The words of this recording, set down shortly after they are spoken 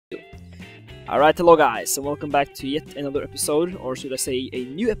Alright, hello guys, and welcome back to yet another episode, or should I say a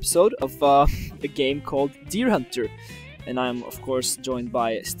new episode of a game called Deer Hunter. And I'm of course joined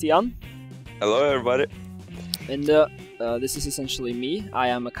by Stian. Hello everybody. And this is essentially me. I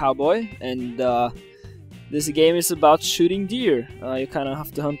am a cowboy, and this game is about shooting deer. You kind of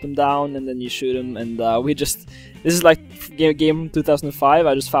have to hunt them down and then you shoot them, and this is like game 2005.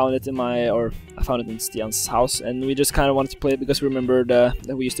 I just found it I found it in Stian's house, and we just kind of wanted to play it because we remembered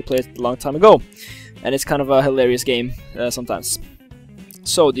that we used to play it a long time ago, and it's kind of a hilarious game sometimes.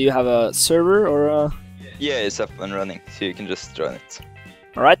 So, do you have a server or? Yeah, it's up and running, so you can just join it.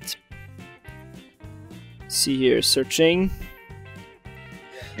 All right. See here, searching.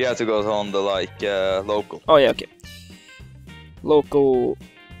 You have to go on the local. Oh yeah, okay. Local.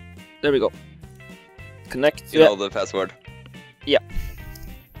 There we go. Connect. You know the password. Yeah.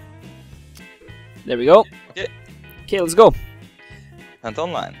 There we go. Okay. Okay, let's go. And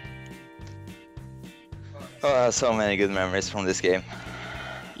online. Oh, I have so many good memories from this game.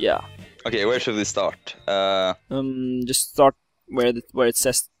 Yeah. Okay, where should we start? Just start where it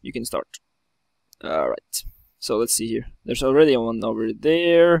says you can start. Right. So let's see here. There's already one over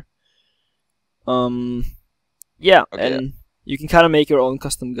there. Yeah, okay. And you can kind of make your own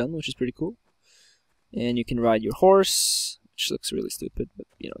custom gun, which is pretty cool. And you can ride your horse, which looks really stupid, but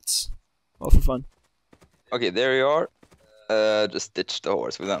you know, it's all for fun. Okay, there you are. Just ditch the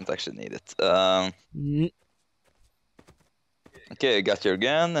horse. We don't actually need it. Okay, you got your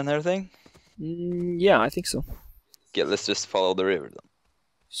gun and everything. Yeah, I think so. Okay, let's just follow the river then.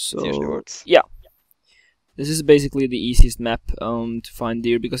 So yeah. This is basically the easiest map to find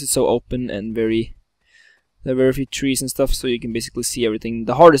deer because it's so open and there are very few trees and stuff, so you can basically see everything.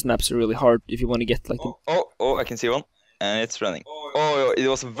 The hardest maps are really hard if you want to get like. Oh! I can see one, and it's running. Oh, it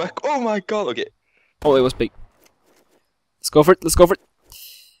was a buck. Oh my god! Okay. Oh, it was big. Let's go for it. Let's go for it.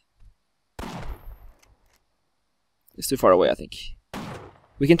 It's too far away, I think.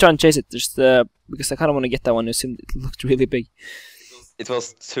 We can try and chase it, just because I kind of want to get that one. I assumed it looked really big. It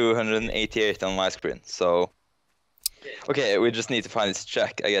was 288 on my screen, so... Okay, we just need to find this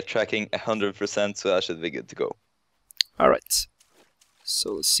track. I get tracking 100%, so that should be good to go. Alright.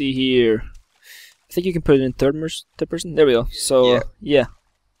 So, let's see here. I think you can put it in third person. There we go. So, yeah.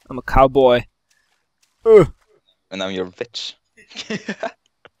 I'm a cowboy. And I'm your bitch.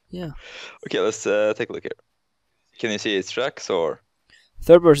 Yeah. Okay, let's take a look here. Can you see its tracks, or...?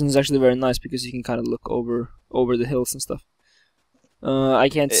 Third person is actually very nice, because you can kind of look over the hills and stuff. I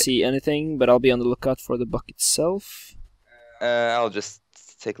can't see anything, but I'll be on the lookout for the buck itself. I'll just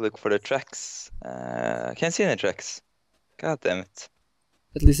take a look for the tracks. Can't see any tracks. God damn it.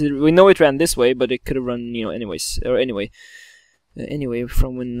 At least we know it ran this way, but it could have run, you know, anyways. Or anyway. Anyway,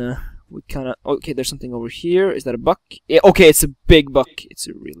 from when we kind of... Okay, there's something over here. Is that a buck? Yeah, okay, it's a big buck. It's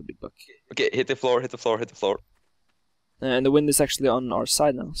a really big buck. Okay, hit the floor, hit the floor, hit the floor. And the wind is actually on our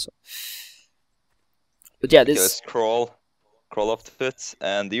side now, so... But yeah, this... Okay, let's crawl up to it.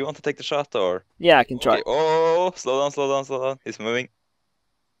 And do you want to take the shot, or? Yeah, I can try. Okay. Oh, slow down, slow down, slow down. He's moving.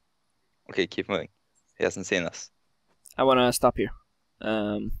 Okay, keep moving. He hasn't seen us. I want to stop here.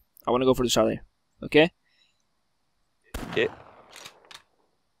 I want to go for the shot here. Okay? Okay.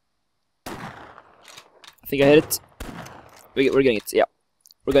 I think I hit it. We're getting it, yeah.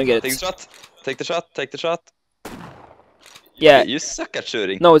 We're gonna get it. Take the shot. Take the shot. Take the shot. Yeah. Okay, you suck at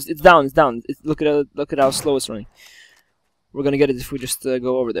shooting. No, it's down. It's down. Look at how slow it's running. We're gonna get it if we just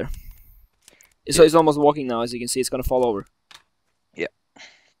go over there. So it's almost walking now, as you can see. It's gonna fall over. Yeah.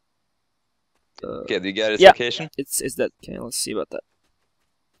 Okay, do you get its yeah, location? It's that. Okay, let's see about that.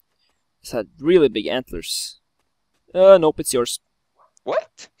 It's had really big antlers. Nope, it's yours.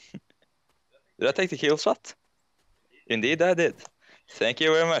 What? Did I take the kill shot? Indeed, I did. Thank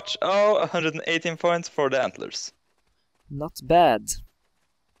you very much. Oh, 118 points for the antlers. Not bad.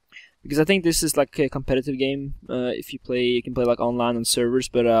 Because I think this is like a competitive game. If you play, you can play like online on servers,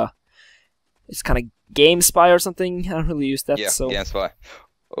 but it's kind of GameSpy or something. I don't really use that. Yeah, so. GameSpy.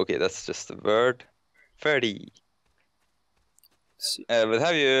 Okay, that's just a word. 30. But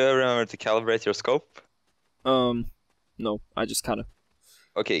have you remembered to calibrate your scope? No, I just kind of.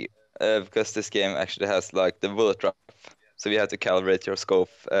 Okay, because this game actually has like the bullet drop, so you have to calibrate your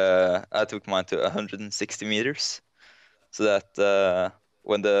scope. I took mine to 160 meters, so that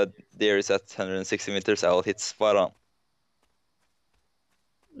when the deer is at 160 meters, I will hit spot on.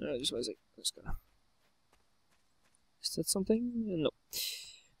 Just one second. Just gonna... Is that something?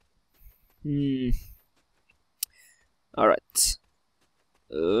 No. Alright.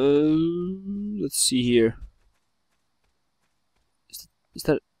 Let's see here. Is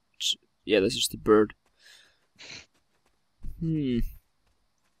that... Yeah, that's just a bird.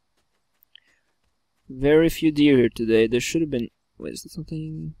 Very few deer here today. There should have been. Wait, is that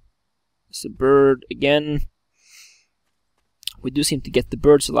something? It's a bird again. We do seem to get the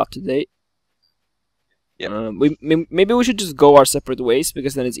birds a lot today. Yeah. Maybe we should just go our separate ways,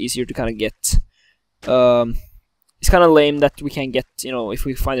 because then it's easier to kind of get. It's kind of lame that we can't get. You know, if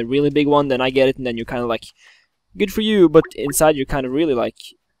we find a really big one, then I get it, and then you're kind of like, good for you, but inside you're kind of really like,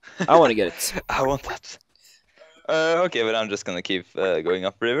 I want to get it. I want that. Okay, but I'm just gonna keep going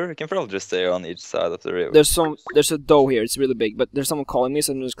upriver. We can probably just stay on each side of the river. There's a doe here. It's really big, but there's someone calling me,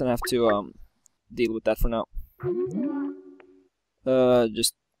 so I'm just gonna have to deal with that for now.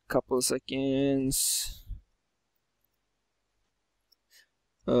 Just a couple of seconds.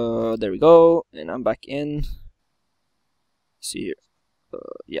 There we go, and I'm back in. Let's see here.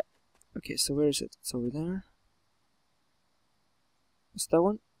 Yeah. Okay, so where is it? It's over there. What's that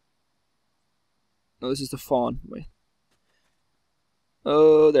one? No, this is the fawn. Wait.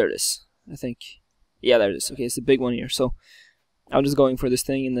 Oh, there it is. I think. Yeah, there it is. Okay, it's the big one here. So I'm just going for this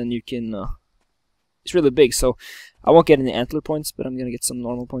thing, and then you can. It's really big, so I won't get any antler points, but I'm gonna get some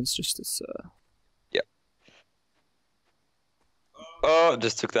normal points just as. Yeah. Oh,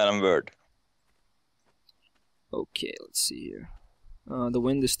 just took down a bird. Okay, let's see here. The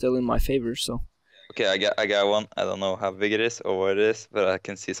wind is still in my favor, so. Okay, I got one. I don't know how big it is or what it is, but I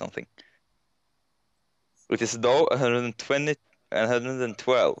can see something. With this doe, 120 and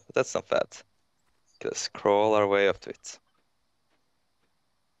 112. That's not bad. Just crawl our way up to it.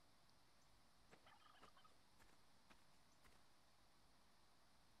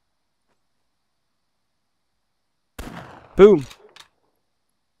 Boom!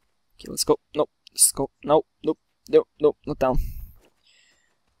 Okay, let's go. Nope. Let's go. Nope. Nope. Nope. Nope. Not down.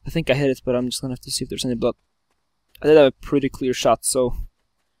 I think I hit it, but I'm just gonna have to see if there's any blood. I did have a pretty clear shot, so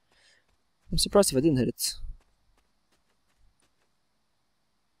I'm surprised if I didn't hit it.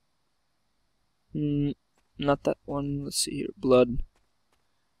 Not that one. Let's see here. Blood.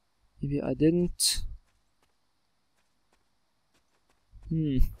 Maybe I didn't.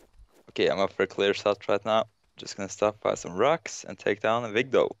 Okay, I'm up for a clear shot right now. Just gonna stop by some rocks and take down a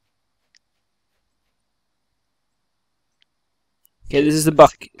big doe. Okay, this is the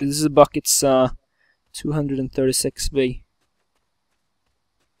buck. This is a buck. It's 236 big.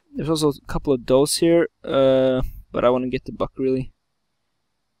 There's also a couple of does here, but I want to get the buck really.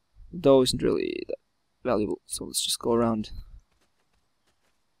 The doe isn't really that valuable, so let's just go around.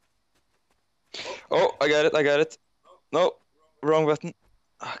 Oh, I got it, I got it. No, wrong button.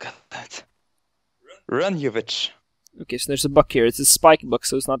 Oh, god damn it. Run, you bitch. Okay, so there's a buck here. It's a spike buck,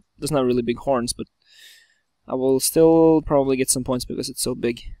 so there's not really big horns, but I will still probably get some points because it's so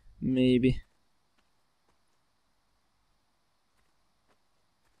big. Maybe.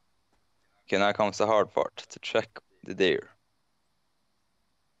 Okay, now comes the hard part, to check the deer.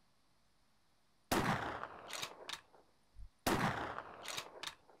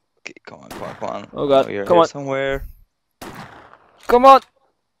 Okay, come on, come on, come on. Oh god, you're come here on. somewhere. Come on!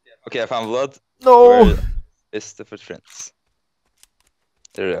 Okay, I found blood. No! Where is the footprints?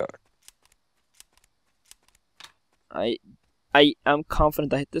 There they are. I am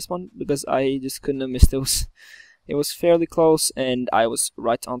confident I hit this one because I just couldn't have missed those. It was fairly close and I was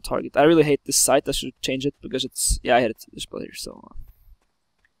right on target. I really hate this site. I should change it because it's I hit it. There's blood here, so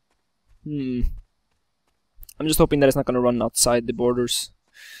I'm just hoping that it's not gonna run outside the borders.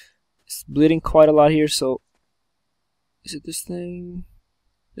 It's bleeding quite a lot here, so is it this thing?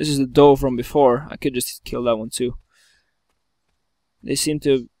 This is the doe from before. I could just kill that one too. They seem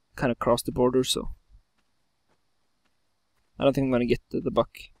to kind of cross the border, so I don't think I'm gonna get the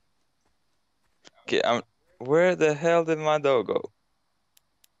buck. Okay, where the hell did my doe go?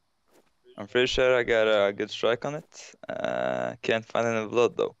 I'm pretty sure I got a good strike on it. Can't find any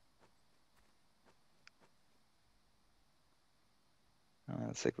blood though.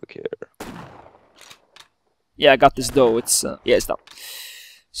 Let's take a look here. Yeah, I got this doe. It's yeah, it's down.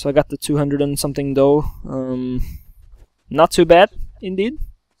 So I got the 200 and something doe. Not too bad, indeed.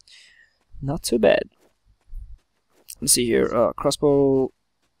 Not too bad. Let's see here. Crossbow.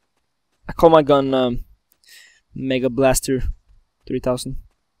 I call my gun Mega Blaster 3000.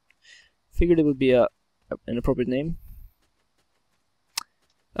 Figured it would be an appropriate name.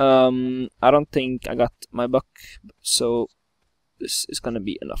 I don't think I got my buck, so this is gonna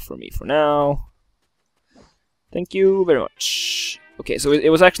be enough for me for now. Thank you very much. Okay, so it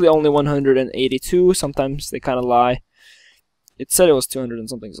was actually only 182. Sometimes they kind of lie. It said it was 200 and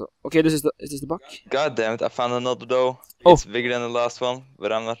something. So okay, is this the buck? God damn it! I found another doe. Oh. It's bigger than the last one,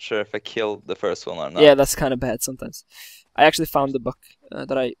 but I'm not sure if I killed the first one or not. Yeah, that's kind of bad sometimes. I actually found the buck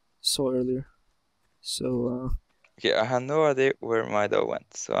that I saw earlier. So Okay, I have no idea where my doe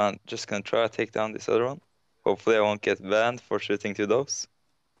went, so I'm just gonna try to take down this other one. Hopefully I won't get banned for shooting 2 does.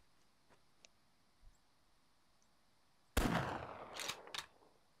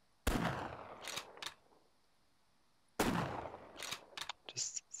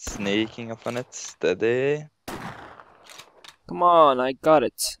 Just sneaking up on it, steady. Come on, I got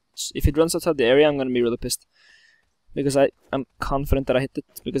it. If it runs outside the area, I'm gonna be really pissed. Because I'm confident that I hit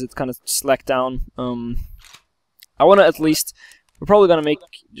it, because it's kind of slacked down. I wanna at least... We're probably gonna make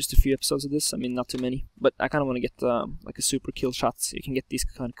just a few episodes of this, I mean not too many. But I kinda wanna get like a super kill shot. So you can get these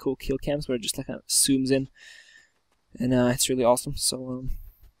kind of cool kill cams where it just like kind of zooms in. And it's really awesome, so...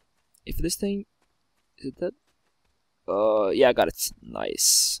 if this thing... is it dead? Yeah, I got it.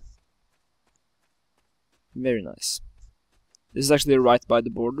 Nice. Very nice. This is actually right by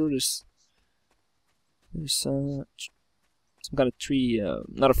the border. There's some kind of tree,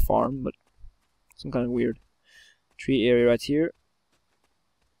 not a farm, but some kind of weird tree area right here.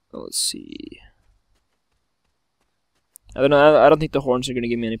 Let's see. I don't know. I don't think the horns are gonna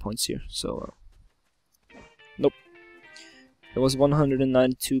give me any points here. So, nope. It was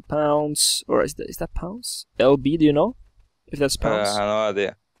 192 pounds, or is that pounds? LB, do you know if that's pounds? I have no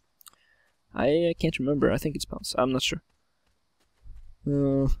idea. I can't remember. I think it's pounds. I'm not sure. I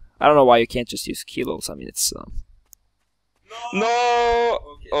don't know why you can't just use kilos. I mean, it's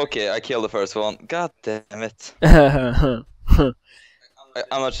No! Okay, I killed the first one. God damn it. yeah, I'm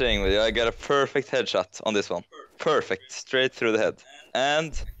not saying with you. I got a perfect headshot on this one. Perfect, straight through the head.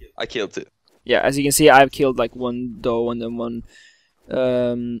 And I killed 2. as you can see, I've killed like one doe and then one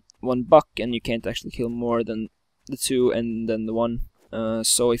buck, and you can't actually kill more than the 2 and then the 1.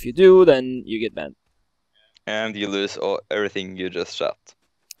 So if you do, then you get banned. And you lose everything you just shot.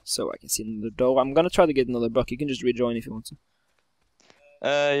 So I can see another doe. I'm gonna try to get another buck. You can just rejoin if you want to.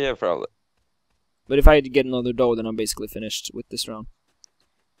 Yeah, probably. But if I get another doe, then I'm basically finished with this round.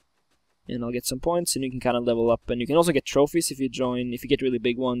 And I'll get some points, and you can kind of level up. And you can also get trophies if you join, if you get really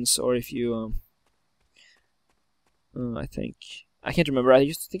big ones, or if you, I can't remember.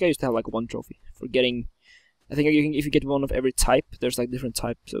 I think I used to have like 1 trophy for getting. I think if you get one of every type, there's like different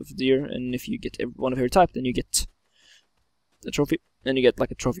types of deer, and if you get one of every type, then you get a trophy, and you get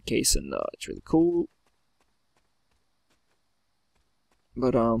like a trophy case, and it's really cool.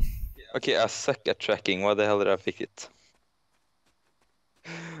 But Okay, I suck at tracking. Why the hell did I pick it?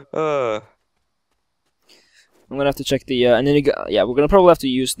 I'm gonna have to check the and then we're gonna probably have to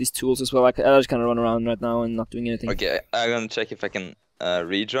use these tools as well. I just kind of run around right now and not doing anything. Okay, I'm gonna check if I can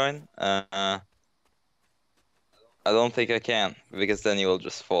rejoin. I don't think I can, because then you will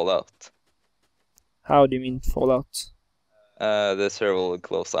just fall out. How do you mean fallout? The server will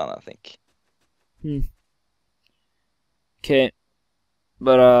close down, I think. Okay,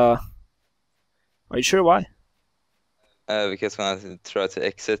 but are you sure why? Because when I try to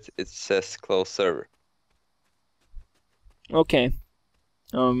exit, it says close server. Okay.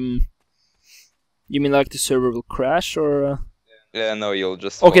 You mean like the server will crash, or? Yeah, no, you'll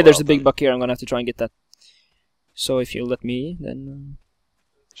just. Okay, there's a big buck here. I'm gonna have to try and get that. So if you let me, then.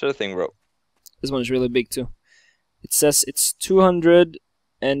 Sure thing, bro. This one is really big too. It says it's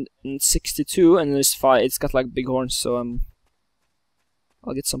 262, and there's 5. It's got like big horns, so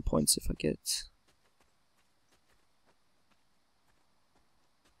I'll get some points if I get it.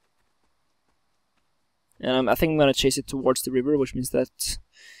 And I think I'm gonna chase it towards the river, which means that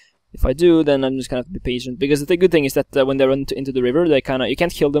if I do, then I'm just gonna have to be patient. Because the good thing is that when they run into the river, they you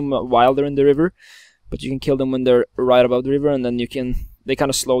can't kill them while they're in the river, but you can kill them when they're right above the river, and then they kind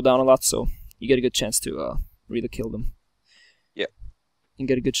of slow down a lot, so you get a good chance to really kill them. Yeah. And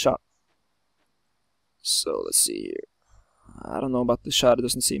get a good shot. So let's see here. I don't know about the shot. It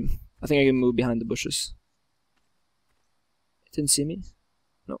doesn't seem. I think I can move behind the bushes. It didn't see me.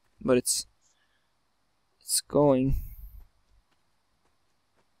 No, but it's going.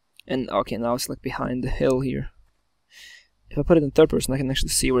 And okay, now it's like behind the hill here. If I put it in third person, I can actually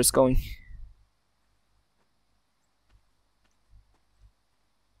see where it's going.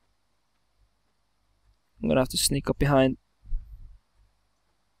 I'm gonna have to sneak up behind.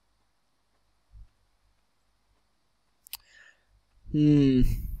 This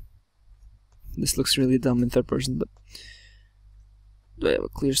looks really dumb in third person, but do I have a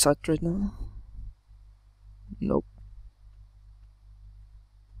clear sight right now? Nope.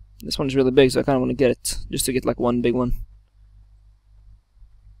 This one's really big, so I kind of want to get it, just to get like one big one.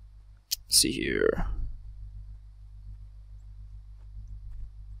 Let's see here.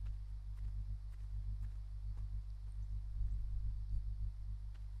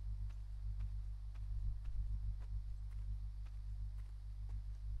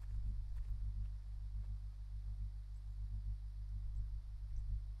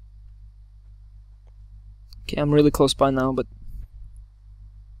 Okay, I'm really close by now, but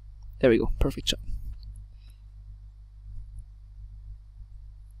there we go. Perfect shot.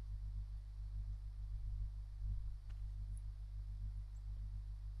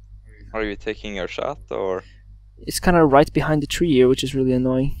 Are you taking your shot or? It's kind of right behind the tree here, which is really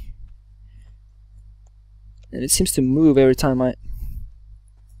annoying. And it seems to move every time I...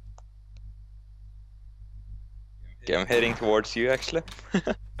 Okay, I'm heading towards you actually.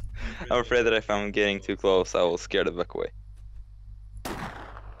 I'm afraid that if I'm getting too close, I will scare the buck away.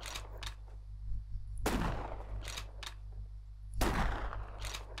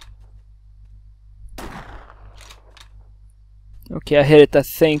 Okay, I hit it, I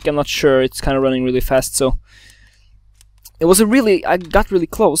think. I'm not sure. It's kind of running really fast, so... It was a really... I got really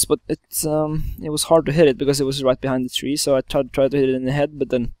close, but it was hard to hit it because it was right behind the tree, so I tried to hit it in the head, but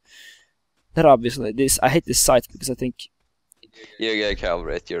then... That obviously... I hate this sight because I think... You gotta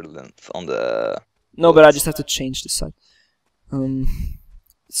calibrate your length on the... No, but I just have to change the sight. Let's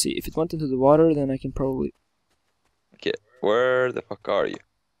see, if it went into the water, then I can probably... Okay, where the fuck are you?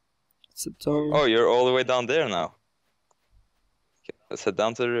 It's a door. Oh, you're all the way down there now. Okay, let's head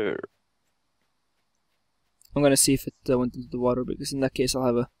down to the river. I'm gonna see if it went into the water, because in that case I'll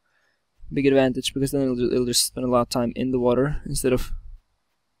have a big advantage, because then it'll just spend a lot of time in the water instead of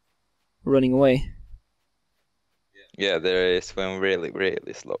running away. Yeah, they swim really,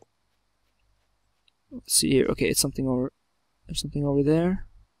 really slow. Let's see here. Okay, it's something over. There's something over there.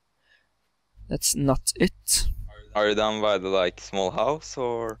 That's not it. Are you down by the like small house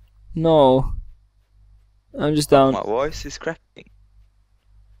or? No. I'm just Oh, down. my voice is cracking.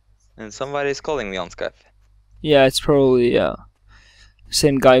 And somebody is calling me on Skype. Yeah, it's probably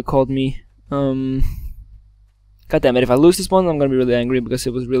same guy who called me. God damn it! If I lose this one, I'm gonna be really angry because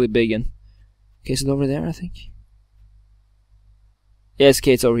it was really big and. Okay, is it over there? I think. Yes,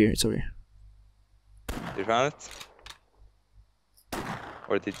 okay, it's over here. It's over here. You found it?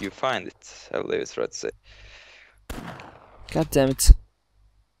 Or did you find it? I believe it's right to say. God damn it!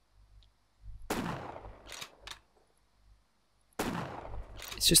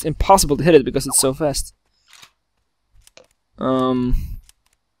 It's just impossible to hit it because it's so fast.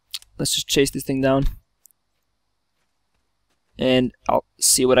 Let's just chase this thing down. And I'll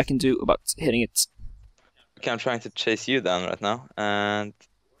see what I can do about hitting it. Okay, I'm trying to chase you down right now. And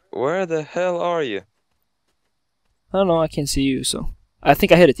where the hell are you? I don't know, I can't see you, so... I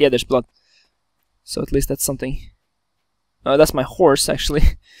think I hit it, yeah, there's blood. So at least that's something. That's my horse,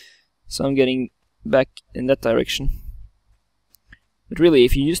 actually. So I'm getting back in that direction. But really,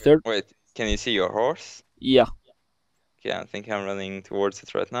 if you use dirt... Wait, can you see your horse? Yeah. Okay, I think I'm running towards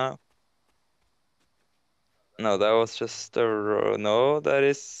it right now. No, that was just a... No, that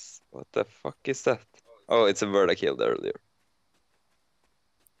is... What the fuck is that? Oh, it's a bird I killed earlier.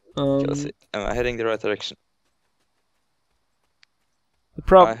 Okay, let's see. Am I heading the right direction?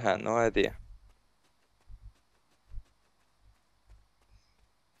 The I had no idea.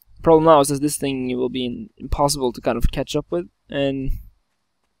 problem now is that this thing will be impossible to kind of catch up with, and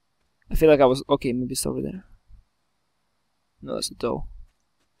I feel like I was... Okay, maybe it's over there. No, that's a doe.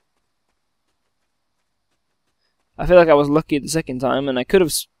 I feel like I was lucky the second time, and I could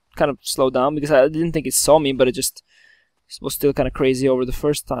have kind of slowed down because I didn't think it saw me, but it just was still kind of crazy over the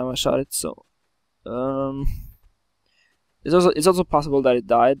first time I shot it. So, it's also possible that it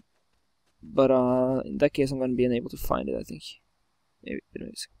died, but in that case I'm gonna be unable to find it. I think. Maybe,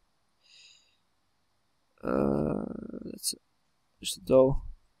 anyways. That's just a doe.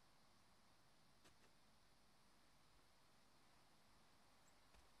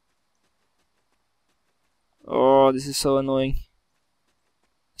 Oh, this is so annoying.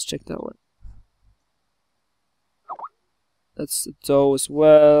 Let's check that one. That's the doe as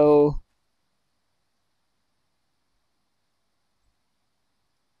well.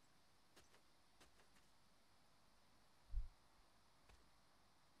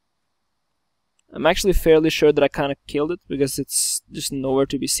 I'm actually fairly sure that I kind of killed it because it's just nowhere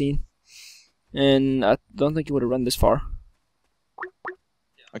to be seen. And I don't think it would have run this far.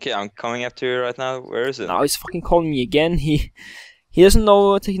 Okay, I'm coming up to you right now. Where is it? Now he's fucking calling me again. He doesn't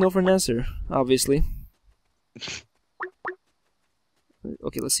know taking no for an answer, obviously.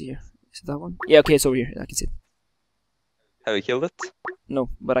 Okay, let's see here. Is it that one? Yeah, okay, it's over here. I can see it. Have you killed it? No,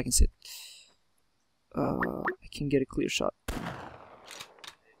 but I can see it. I can get a clear shot.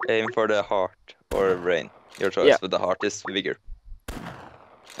 Aim for the heart or brain. Your choice, Yeah. but the heart is bigger.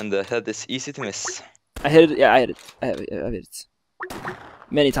 And the head is easy to miss. I hit it. Yeah, I hit it. I hit it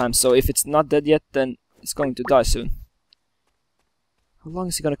many times. So if it's not dead yet, then it's going to die soon. How long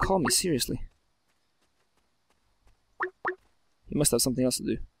is he gonna call me? Seriously. He must have something else to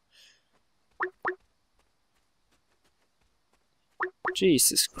do.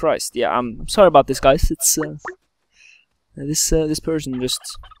 Jesus Christ. Yeah, I'm sorry about this, guys. It's this person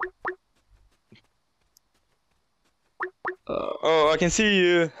just. Oh, I can see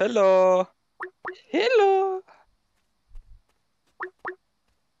you. Hello. Hello.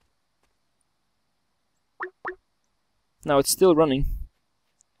 Now it's still running.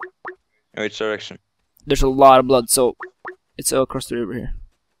 In which direction? There's a lot of blood, so it's across the river here.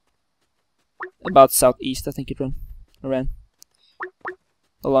 About southeast, I think it ran.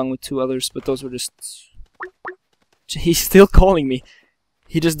 Along with 2 others, but those were just. He's still calling me.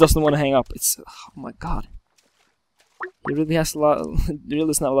 He just doesn't want to hang up. It's oh my god. He really has a lot. He really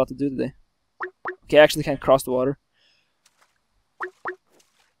doesn't have a lot to do today. Okay, I actually can't cross the water.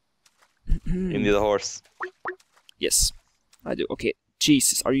 You need a horse. Yes, I do. Okay,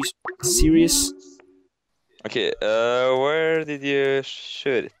 Jesus, are you serious? Okay, where did you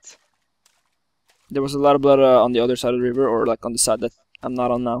shoot it? There was a lot of blood on the other side of the river, or like on the side that I'm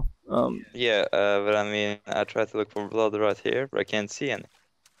not on now. Yeah, but I mean, I tried to look for blood right here, but I can't see any.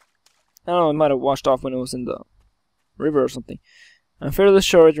 I don't know, it might have washed off when it was in the river or something. I'm fairly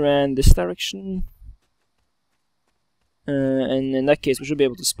sure it ran this direction. And in that case, we should be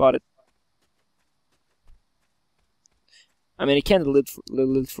able to spot it. I mean, it can't live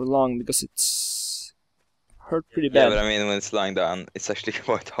for long because it's hurt pretty bad. Yeah, but I mean, when it's lying down, it's actually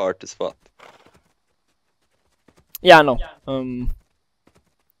quite hard to spot. Yeah, I know.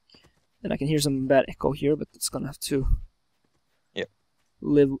 And I can hear some bad echo here, but it's gonna have to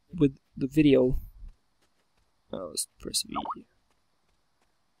live with the video. Let's press V.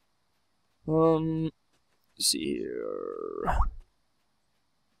 Let's see here.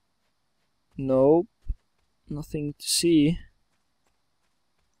 Nope, nothing to see.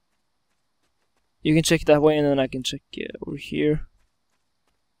 You can check that way, and then I can check over here.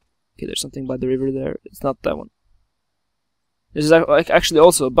 Okay, there's something by the river there. It's not that one. This is actually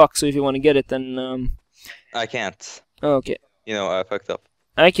also a buck, so if you want to get it, then I can't. Oh, okay. You know, I fucked up.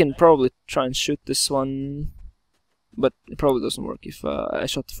 I can probably try and shoot this one, but it probably doesn't work if I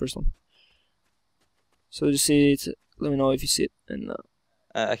shot the first one. So you see it. Let me know if you see it. And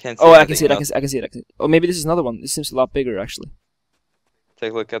I can't see oh, anything. I can see it. I can see it. I can see it. Oh, maybe this is another one. This seems a lot bigger, actually.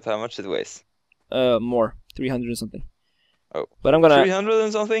 Take a look at how much it weighs. More, 300 and something. Oh, but I'm gonna 300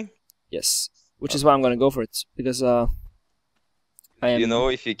 and something. Yes, which is why I'm gonna go for it because I am. You know,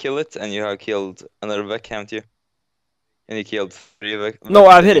 if you kill it and you have killed another buck, haven't you? And you killed 3 bucks. No,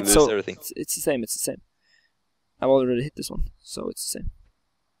 I've hit it. So everything. it's the same. It's the same. I've already hit this one, so it's the same.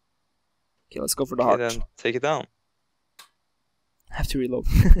 Okay, let's go for the heart. Then take it down. I have to reload.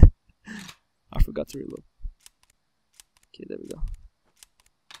 I forgot to reload. Okay, there we go.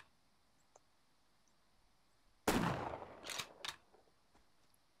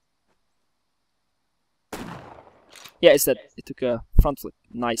 Yeah, it's that. It took a front flip.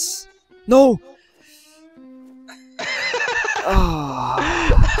 Nice. No! Oh.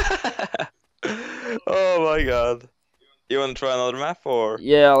 Oh my god. You want to try another map or?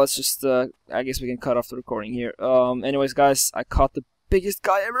 Yeah, let's just, I guess we can cut off the recording here. Anyways, guys, I caught the biggest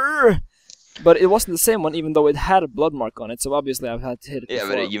guy ever! But it wasn't the same one, even though it had a blood mark on it, so obviously I've had to hit it before.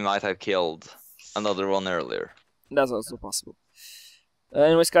 Yeah, but you might have killed another one earlier. That's also possible.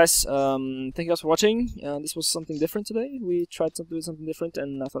 Anyways, guys, thank you guys for watching. This was something different today. We tried to do something different,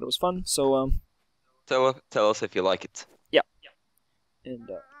 and I thought it was fun, so, Tell us if you like it. Yeah. And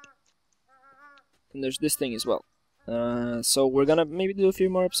there's this thing as well. So we're gonna maybe do a few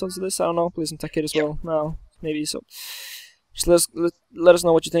more episodes of this. I don't know. Play some Tech Kit as well. No, maybe so. Just let us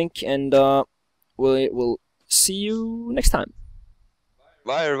know what you think, and we'll see you next time.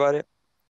 Bye, everybody.